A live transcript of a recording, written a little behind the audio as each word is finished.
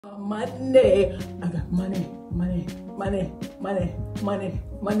Money. I got money, money, money, money, money,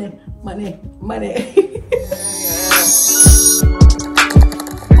 money, money, money.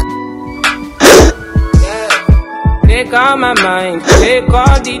 Take all my mind, take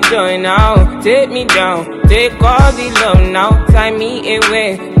all the joy now. Take me down, take all the love now. Tie me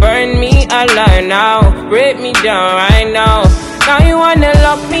away, burn me alive now. Break me down right now. Now you wanna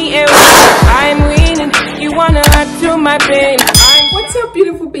lock me away. I'm winning, you wanna add to my pain. What's up,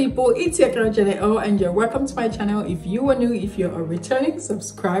 beautiful people? It's your girl Xoxo and you're welcome to my channel. If you are new, if you're a returning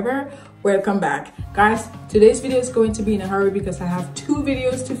subscriber, welcome back. Guys, today's video is going to be in a hurry because I have 2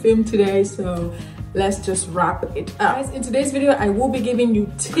 videos to film today, so let's just wrap it up. Guys, in today's video I will be giving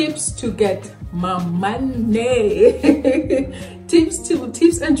you tips to get my money.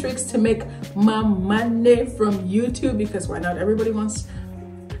 tips and tricks to make my money from YouTube, because why not? Everybody wants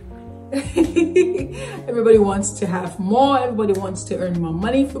everybody wants to have more, everybody wants to earn more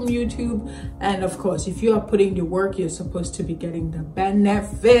money from YouTube, and of course if you are putting the work, you're supposed to be getting the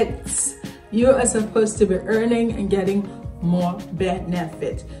benefits. You are supposed to be earning and getting more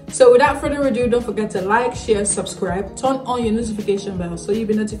benefit. So without further ado, don't forget to like, share, subscribe, turn on your notification bell so you'll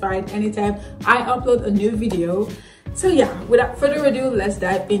be notified anytime I upload a new video. So yeah, without further ado, let's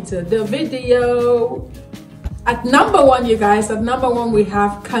dive into the video. At number 1, you guys, at number 1 we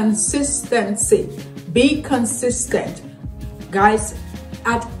have consistency. Be consistent, guys.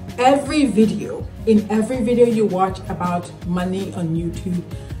 At every video, in every video you watch about money on YouTube,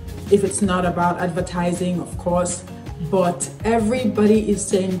 if it's not about advertising, of course, but everybody is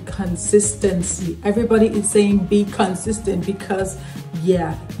saying consistency. Everybody is saying be consistent, because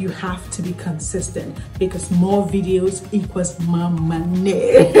yeah, you have to be consistent, because more videos equals more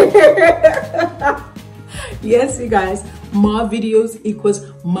money. Yes, you guys, more videos equals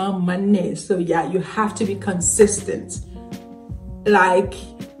more money. So yeah, you have to be consistent. Like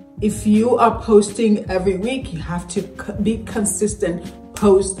if you are posting every week, you have to be consistent.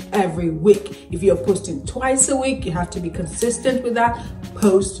 Post every week. If you're posting twice a week, you have to be consistent with that.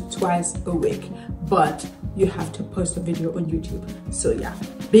 Post twice a week, but you have to post a video on YouTube. So yeah,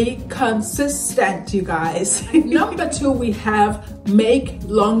 be consistent, you guys. Number 2, we have make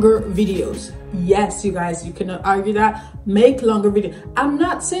longer videos. Yes, you guys, you cannot argue that. Make longer videos. I'm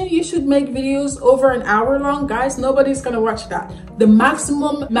not saying you should make videos over an hour long, guys. Nobody's gonna watch that. The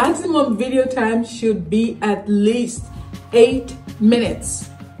maximum video time should be at least 8 minutes.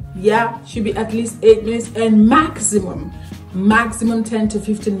 Yeah, should be at least 8 minutes, and maximum 10 to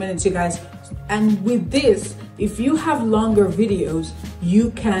 15 minutes, you guys. And with this, if you have longer videos,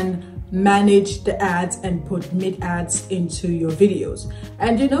 you can manage the ads and put mid ads into your videos.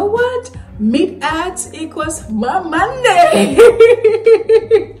 And you know what? Mid ads equals more money.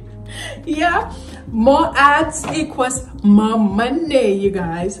 Yeah, more ads equals more money, you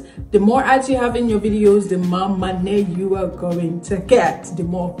guys. The more ads you have in your videos, the more money you are going to get, the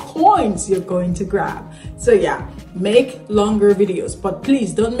more coins you're going to grab. So yeah, make longer videos, but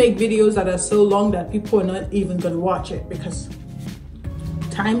please don't make videos that are so long that people are not even going to watch it, because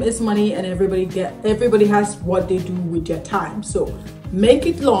time is money and everybody has what they do with their time. So make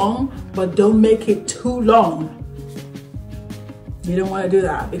it long, but don't make it too long. You don't want to do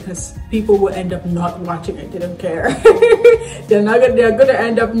that, because people will end up not watching it. They don't care. they're gonna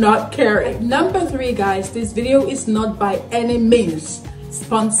end up not caring. Number 3, guys, this video is not by any means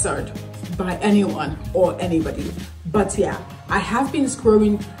sponsored by anyone or anybody, but yeah, I have been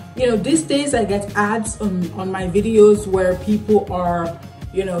scrolling, you know, these days I get ads on my videos where people are,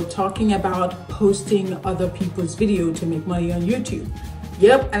 you know, talking about posting other people's video to make money on YouTube.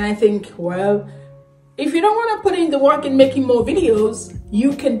 Yep. And I think, well, if you don't want to put in the work in making more videos,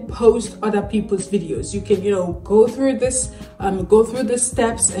 you can post other people's videos. You can, you know, go through the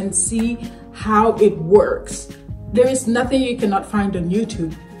steps and see how it works. There is nothing you cannot find on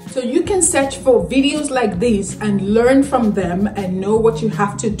YouTube. So you can search for videos like these and learn from them and know what you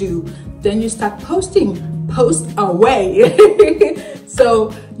have to do. Then you start posting, post away.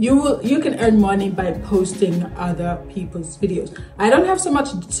 So you can earn money by posting other people's videos. I don't have so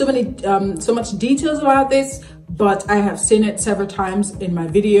much details about this, but I have seen it several times in my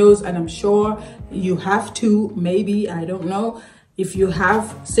videos, and I'm sure you have too. Maybe, I don't know if you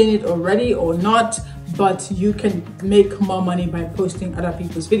have seen it already or not, but you can make more money by posting other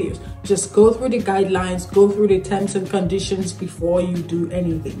people's videos. Just go through the guidelines, go through the terms and conditions before you do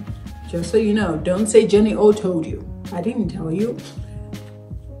anything. Just so you know, don't say Jenny O told you. I didn't tell you.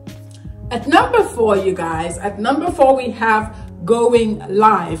 At number 4, you guys, at number 4 we have going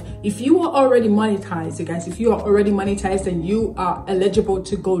live. If you are already monetized, you guys, if you are already monetized, then you are eligible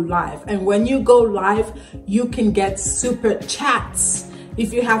to go live. And when you go live, you can get super chats.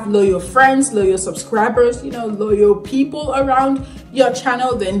 If you have loyal friends, loyal subscribers, you know, loyal people around your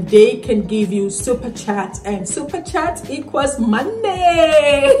channel, then they can give you super chat, and super chat equals money.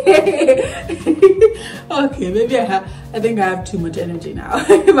 Okay, maybe I think I have too much energy now.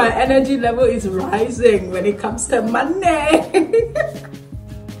 My energy level is rising when it comes to money.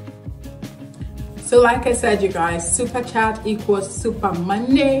 So like I said, you guys, super chat equals super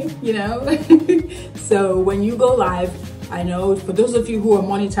money, you know. So when you go live, I know for those of you who are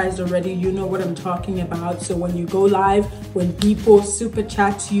monetized already, you know what I'm talking about. So when you go live, when people super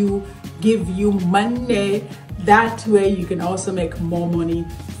chat you, give you money, that way you can also make more money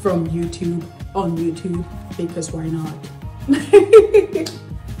from YouTube on YouTube, because why not?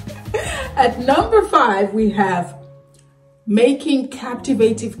 At number 5, we have making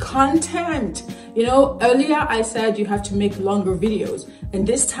captivating content. You know, earlier I said you have to make longer videos, and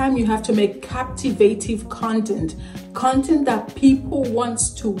this time you have to make captivating content that people wants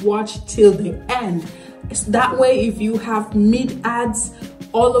to watch till the end. It's that way, if you have mid ads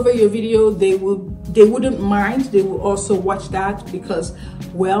all over your video, they wouldn't mind. They will also watch that, because,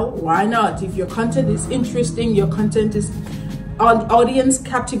 well, why not? If your content is interesting, your content is audience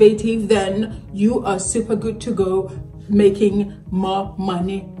captivating, then you are super good to go making more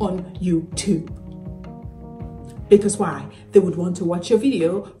money on YouTube. Because why? They would want to watch your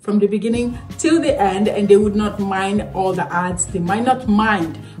video from the beginning till the end, and they would not mind all the ads. They might not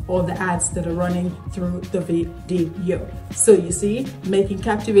mind all the ads that are running through the video. So you see, making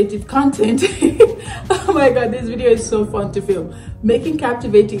captivating content. Oh my God, this video is so fun to film. Making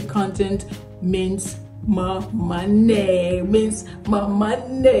captivating content means more money, means more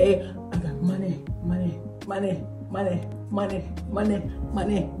money. I got money, money, money, money, money, money,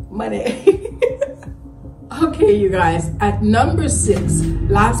 money, money. Okay, you guys, at number 6,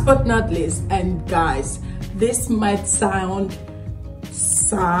 last but not least, and guys, this might sound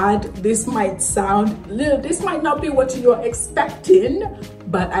sad, this might not be what you're expecting,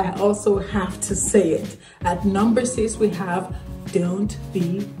 but I also have to say it. At number 6, we have don't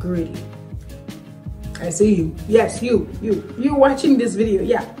be greedy. I see you. Yes, you watching this video.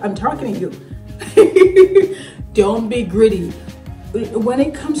 Yeah, I'm talking to you. Don't be greedy. When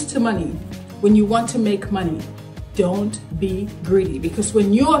it comes to money, when you want to make money, don't be greedy, because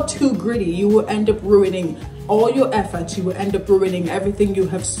when you're too greedy, you will end up ruining all your efforts. You will end up ruining everything you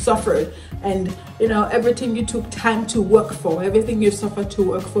have suffered, and you know, everything you took time to work for, everything you suffered to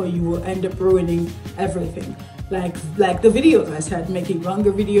work for, you will end up ruining everything. Like the videos I said, making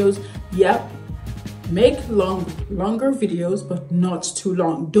longer videos. Yep, make longer videos, but not too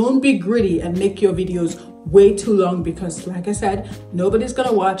long. Don't be greedy and make your videos way too long, because like I said, nobody's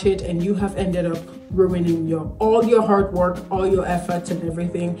gonna watch it, and you have ended up ruining all your hard work, all your efforts, and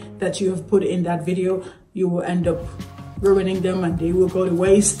everything that you have put in that video. You will end up ruining them, and they will go to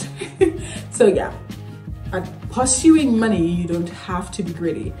waste. So yeah, at pursuing money, you don't have to be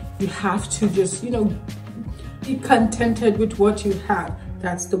greedy. You have to just, you know, be contented with what you have.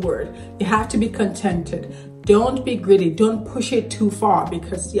 That's the word. You have to be contented. Don't be greedy. Don't push it too far,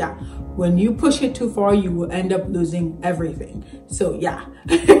 because yeah, when you push it too far, you will end up losing everything. So yeah,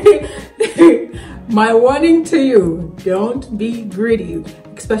 my warning to you, don't be greedy,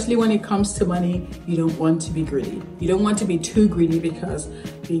 especially when it comes to money. You don't want to be greedy. You don't want to be too greedy, because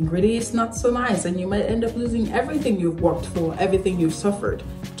being greedy is not so nice, and you might end up losing everything you've worked for, everything you've suffered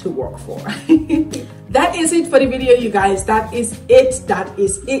to work for. That is it for the video, you guys. That is it. That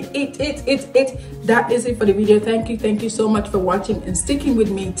is it. That is it for the video. Thank you so much for watching and sticking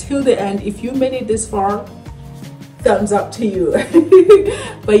with me till the end. If you made it this far, thumbs up to you.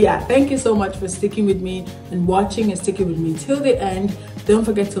 But yeah, thank you so much for sticking with me and watching and sticking with me till the end. Don't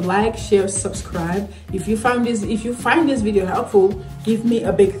forget to like, share, subscribe. If you find this video helpful, give me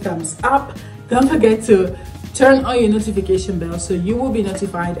a big thumbs up. Don't forget to turn on your notification bell so you will be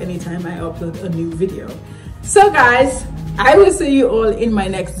notified anytime I upload a new video. So guys, I will see you all in my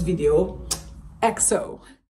next video. Xoxo.